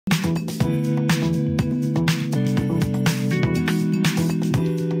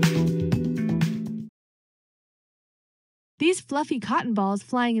These fluffy cotton balls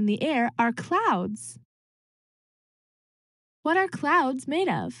flying in the air are clouds. What are clouds made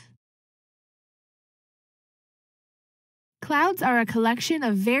of? Clouds are a collection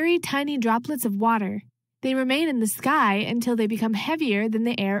of very tiny droplets of water. They remain in the sky until they become heavier than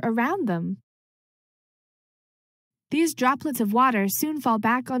the air around them. These droplets of water soon fall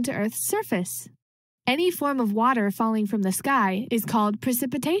back onto Earth's surface. Any form of water falling from the sky is called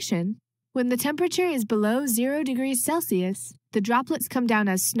precipitation. When the temperature is below 0 degrees Celsius, the droplets come down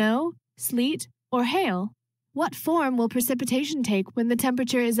as snow, sleet, or hail. What form will precipitation take when the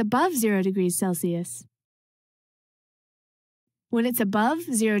temperature is above 0 degrees Celsius? When it's above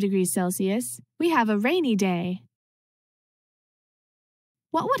 0 degrees Celsius, we have a rainy day.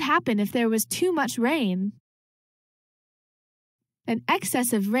 What would happen if there was too much rain? An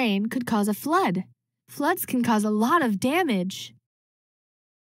excess of rain could cause a flood. Floods can cause a lot of damage.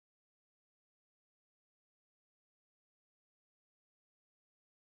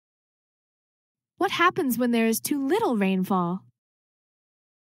 What happens when there is too little rainfall?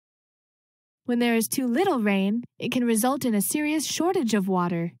 When there is too little rain, it can result in a serious shortage of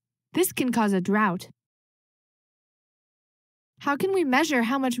water. This can cause a drought. How can we measure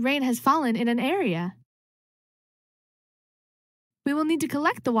how much rain has fallen in an area? We will need to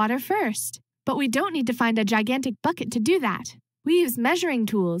collect the water first, but we don't need to find a gigantic bucket to do that. We use measuring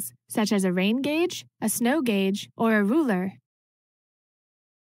tools, such as a rain gauge, a snow gauge, or a ruler.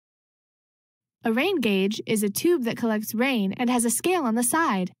 A rain gauge is a tube that collects rain and has a scale on the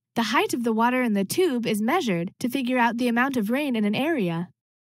side. The height of the water in the tube is measured to figure out the amount of rain in an area.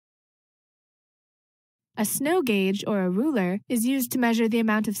 A snow gauge or a ruler is used to measure the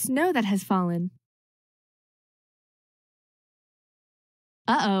amount of snow that has fallen.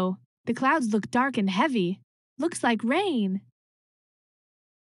 Uh-oh, the clouds look dark and heavy. Looks like rain.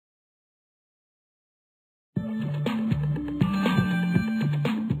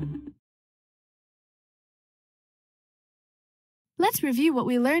 Let's review what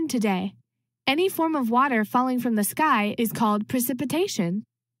we learned today. Any form of water falling from the sky is called precipitation.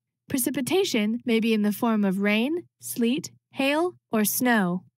 Precipitation may be in the form of rain, sleet, hail, or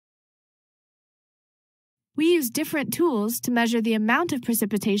snow. We use different tools to measure the amount of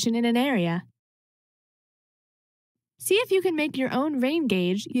precipitation in an area. See if you can make your own rain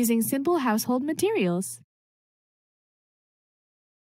gauge using simple household materials.